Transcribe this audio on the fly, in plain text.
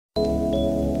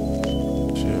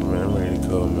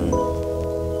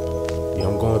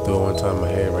going through it one time in my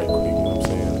head right quick, you know what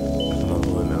I'm saying?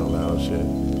 Mumbling out loud shit.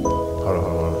 Hold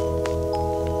on.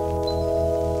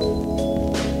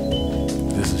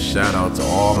 This is a shout out to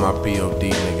all my P.O.D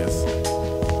niggas.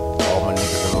 All my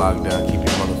niggas in lockdown, keep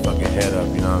your motherfucking head up,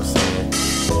 you know what I'm saying?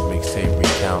 Mixtape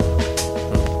recount.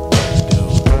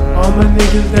 All my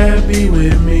niggas that be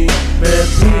with me, rap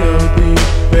P.O.D,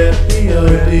 rap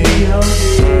P.O.D.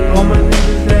 All my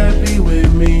niggas that be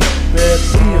with me, rap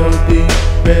P.O.D,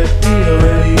 rap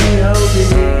P.O.D.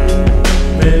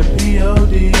 Rap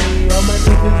P.O.D. All my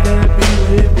niggas that be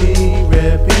with me,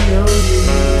 rap P.O.D,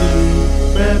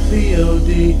 rap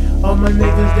P.O.D. All my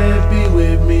niggas that be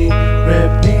with me,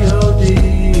 rap P.O.D.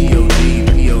 P.O.D,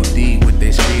 P.O.D, what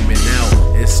they screaming out.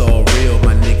 It's all real,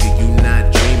 my nigga, you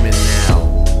not dreaming now.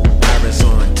 Pirates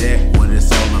on deck, what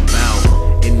it's all about.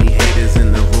 Any haters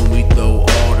in the room, we throw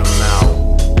all them out.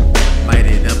 Light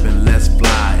it up and let's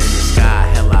fly. In the sky,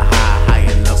 hella high, high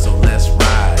enough, so let's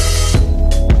ride.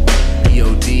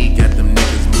 P.O.D got them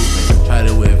niggas moving. Try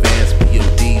to advance,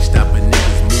 P.O.D stopping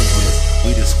niggas movement.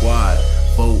 We the squad.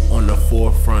 Vote on the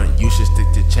forefront, you should stick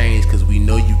to change, cause we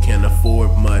know you can't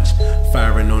afford much.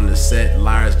 Firing on the set,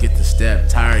 liars get the step,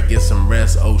 tired get some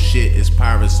rest, oh shit, it's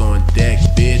pirates on deck,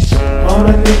 bitch. All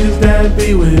my niggas that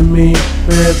be with me,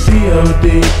 rap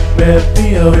P.O.D, rap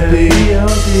P.O.D.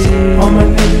 All my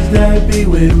niggas that be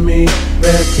with me,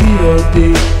 rap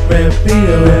P.O.D, rap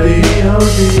P.O.D.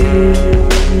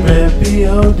 Rap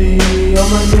P.O.D. All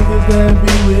my niggas that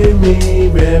be with me,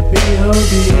 rap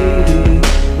P.O.D.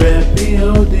 Rap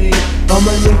P.O.D. All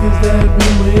my niggas that be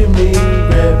with me,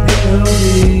 rap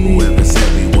P.O.D. Whoever said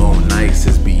we won't nice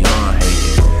is beyond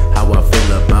hating. How I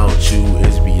feel about you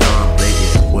is beyond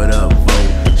blatant. What up,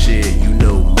 Vo? Shit, you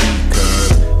know me, cuz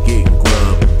getting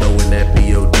grub, throwing that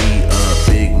P.O.D up.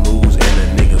 Big moves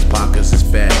and the niggas' pockets is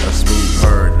fat. A smooth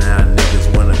bird, now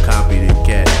niggas wanna copy the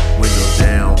cat. Windows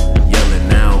down,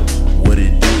 yelling out, what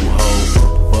it do, ho?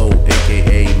 Vo,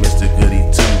 aka Mr. Goody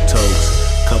Two-Toes.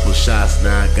 Couple shots,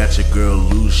 now I got your girl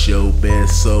loose, yo, bed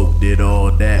soaked. Did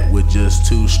all that with just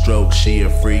 2 strokes. She a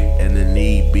freak and the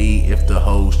need be if the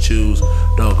hoes choose.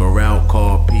 Dog her out,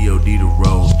 call P.O.D to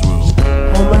roll through.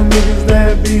 All my niggas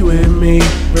that be with me,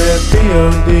 rap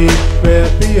P.O.D,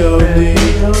 rap P.O.D.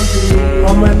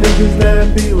 All my niggas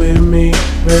that be with me,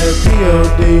 rap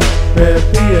P.O.D, rap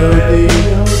P.O.D.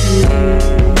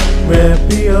 Rap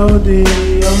P.O.D.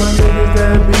 All my niggas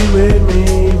that be with me,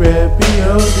 rap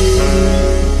P.O.D.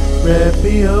 Rap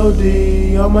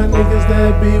P.O.D. All my niggas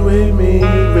that be with me.